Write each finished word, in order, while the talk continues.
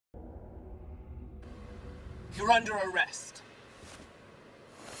You're under arrest.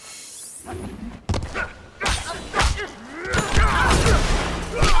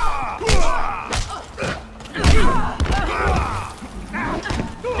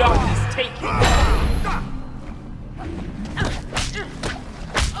 Darkness, take it.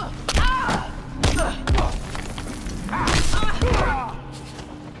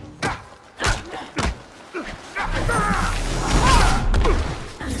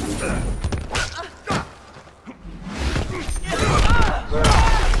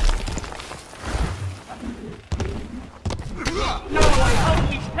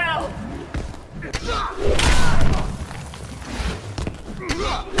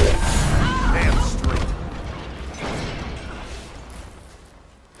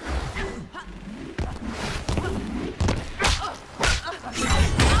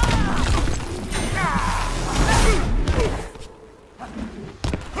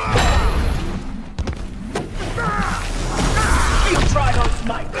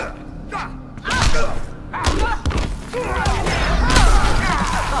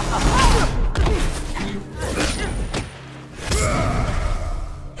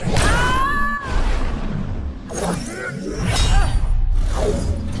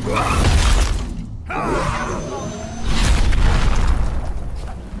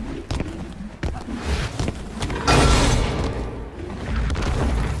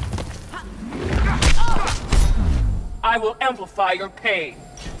 I will amplify your pain.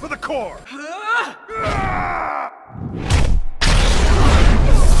 For the core!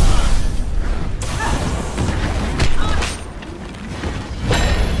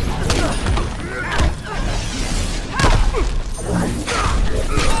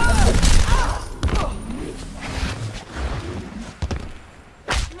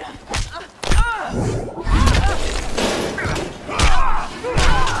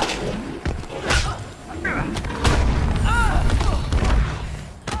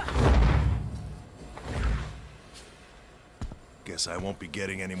 Guess I won't be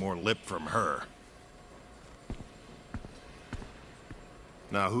getting any more lip from her.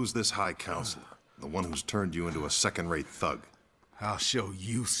 Now, who's this High Counselor? The one who's turned you into a second-rate thug? I'll show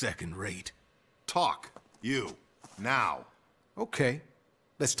you second-rate. Talk. You. Now. Okay.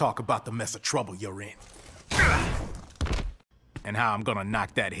 Let's talk about the mess of trouble you're in. And how I'm gonna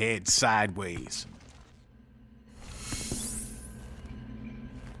knock that head sideways.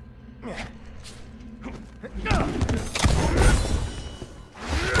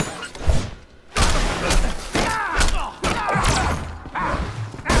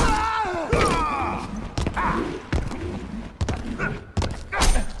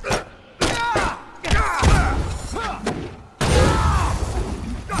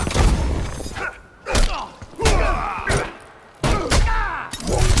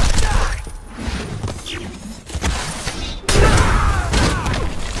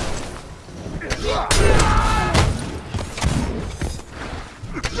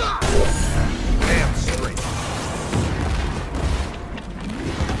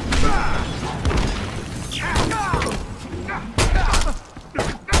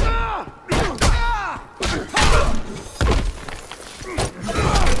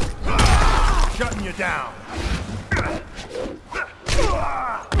 Shutting you down.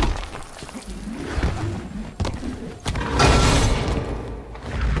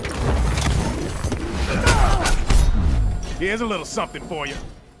 Here's a little something for you.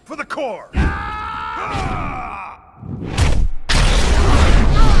 For the core.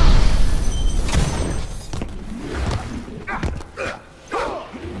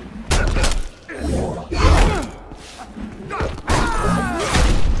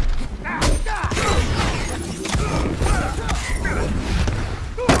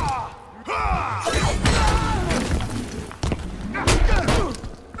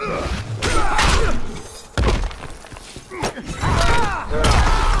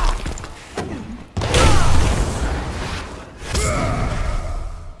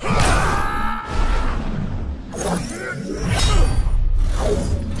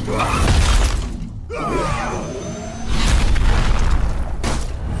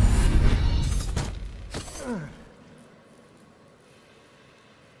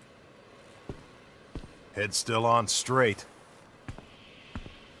 Head still on straight.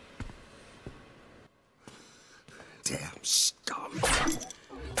 Damn scum.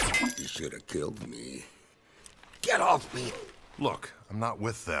 You should have killed me. Get off me! Look, I'm not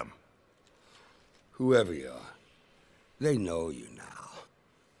with them. Whoever you are, they know you now.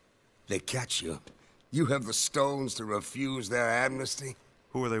 They catch you. You have the stones to refuse their amnesty?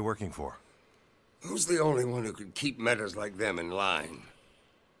 Who are they working for? Who's the only one who could keep metas like them in line?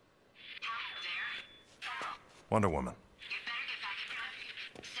 Wonder Woman.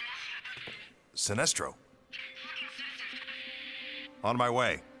 Sinestro? On my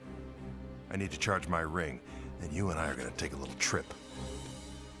way. I need to charge my ring, and you and I are gonna take a little trip.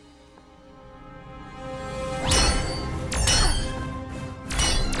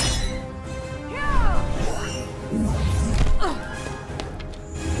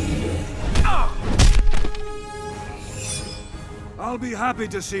 I'll be happy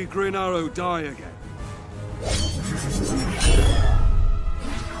to see Green Arrow die again.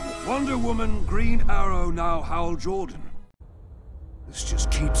 Wonder Woman, Green Arrow, now Hal Jordan. This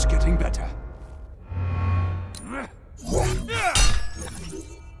just keeps getting better.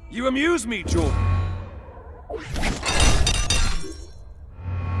 You amuse me, Jordan.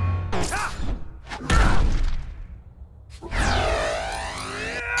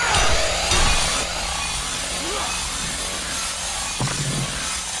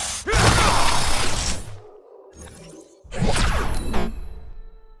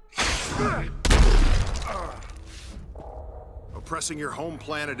 Oppressing your home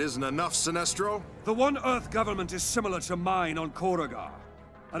planet isn't enough, Sinestro? The One Earth government is similar to mine on Koragar.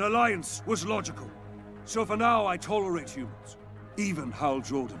 An alliance was logical. So for now, I tolerate humans. Even Hal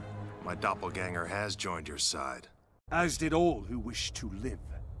Jordan. My doppelganger has joined your side. As did all who wish to live.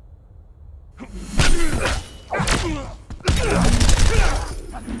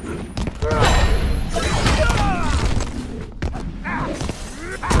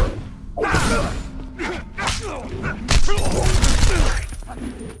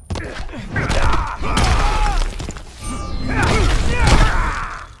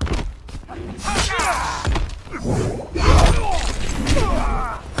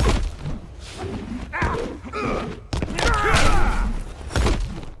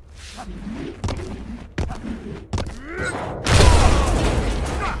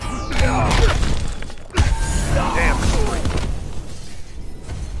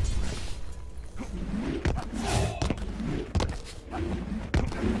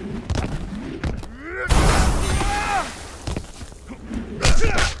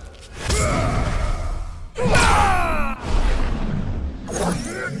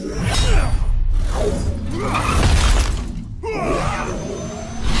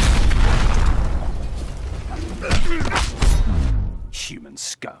 Human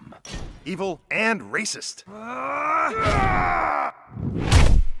scum. Evil and racist.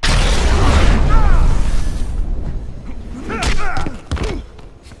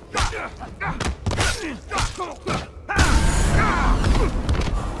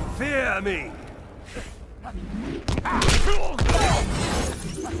 Fear me.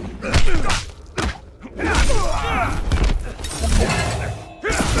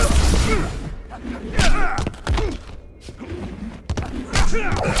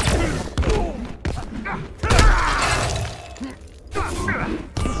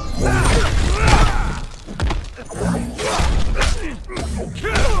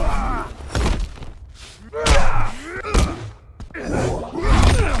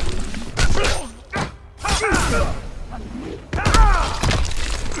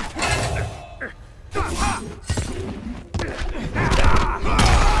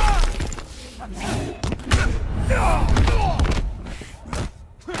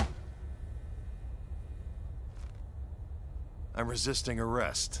 I'm resisting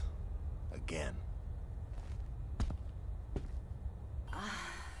arrest. Again.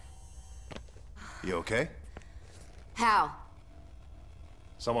 You okay? How?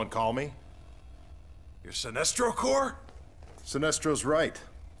 Someone call me? Your Sinestro Corps? Sinestro's right.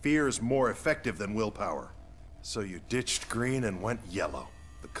 Fear is more effective than willpower. So you ditched green and went yellow,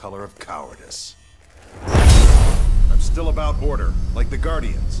 the color of cowardice. I'm still about order, like the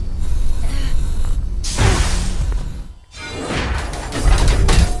Guardians.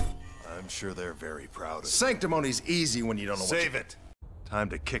 I'm sure they're very proud of it. Sanctimony's easy when you don't know what Save it. Time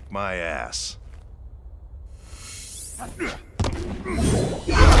to kick my ass.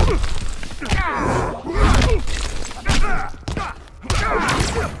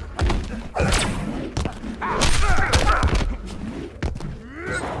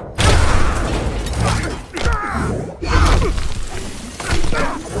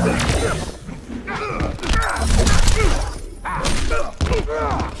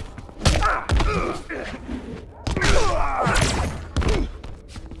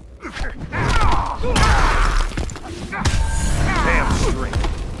 Damn.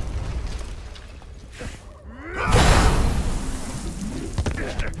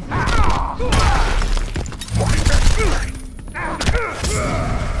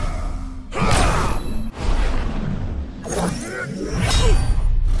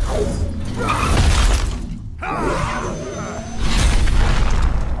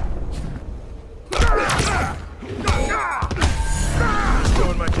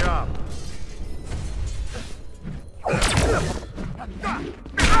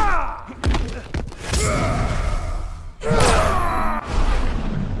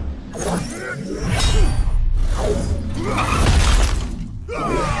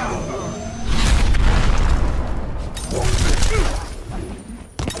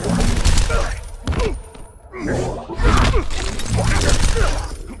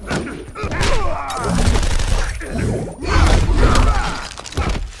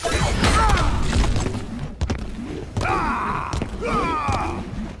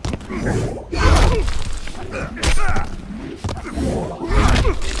 Well,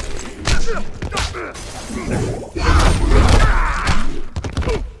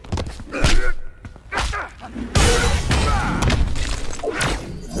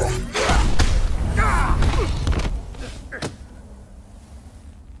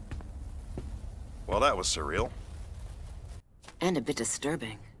 that was surreal. And a bit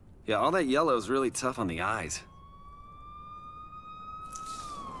disturbing. Yeah, all that yellow is really tough on the eyes.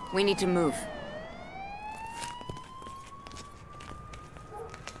 We need to move.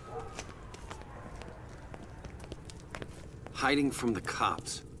 Hiding from the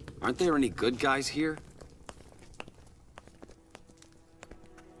cops. Aren't there any good guys here?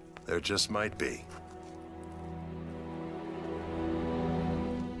 There just might be.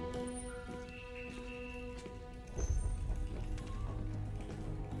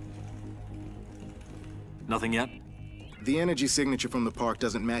 Nothing yet? The energy signature from the park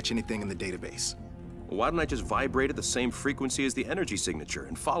doesn't match anything in the database. Well, why don't I just vibrate at the same frequency as the energy signature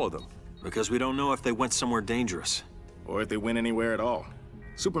and follow them? Because we don't know if they went somewhere dangerous. Or if they went anywhere at all.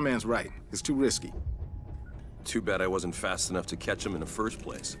 Superman's right. It's too risky. Too bad I wasn't fast enough to catch them in the first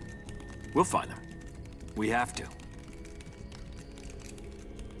place. We'll find them. We have to.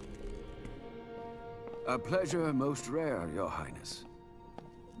 A pleasure most rare, Your Highness.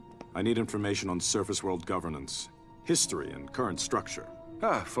 I need information on surface world governance, history, and current structure.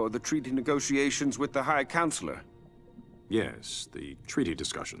 For the treaty negotiations with the High Counselor. Yes, the treaty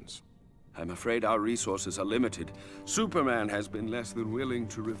discussions. I'm afraid our resources are limited. Superman has been less than willing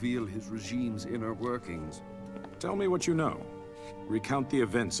to reveal his regime's inner workings. Tell me what you know. Recount the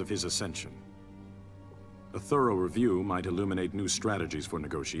events of his ascension. A thorough review might illuminate new strategies for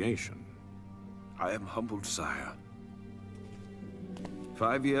negotiation. I am humbled, sire.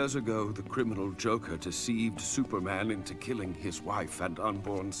 5 years ago, the criminal Joker deceived Superman into killing his wife and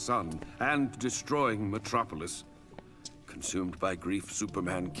unborn son, and destroying Metropolis. Consumed by grief,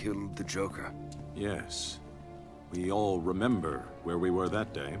 Superman killed the Joker. Yes. We all remember where we were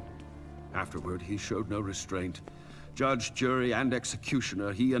that day. Afterward, he showed no restraint. Judge, jury, and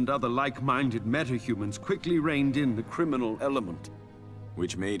executioner, he and other like-minded metahumans quickly reined in the criminal element.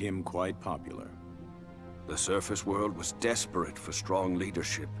 Which made him quite popular. The surface world was desperate for strong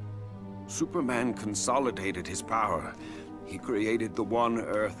leadership. Superman consolidated his power. He created the One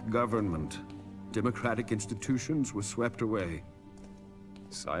Earth government. Democratic institutions were swept away.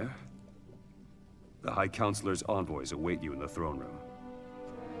 Sire, the High Counselor's envoys await you in the throne room.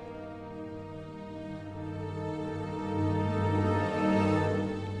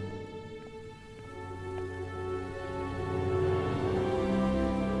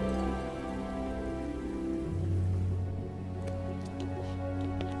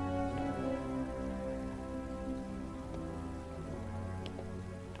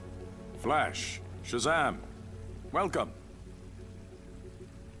 Flash, Shazam, welcome.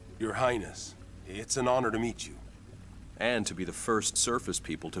 Your Highness, it's an honor to meet you. And to be the first surface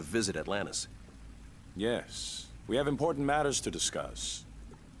people to visit Atlantis. Yes, we have important matters to discuss.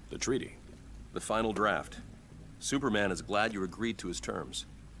 The treaty. The final draft. Superman is glad you agreed to his terms.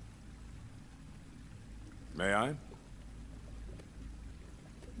 May I?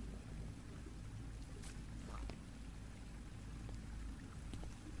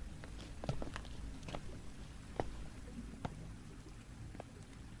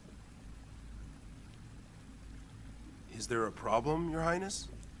 Is there a problem, Your Highness?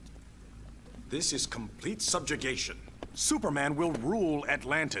 This is complete subjugation. Superman will rule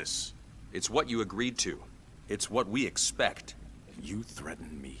Atlantis. It's what you agreed to. It's what we expect. You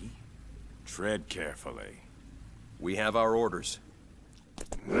threaten me? Tread carefully. We have our orders.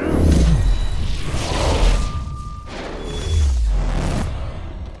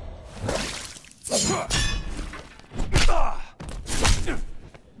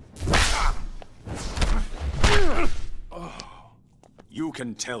 You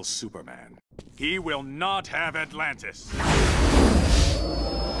can tell Superman. He will not have Atlantis.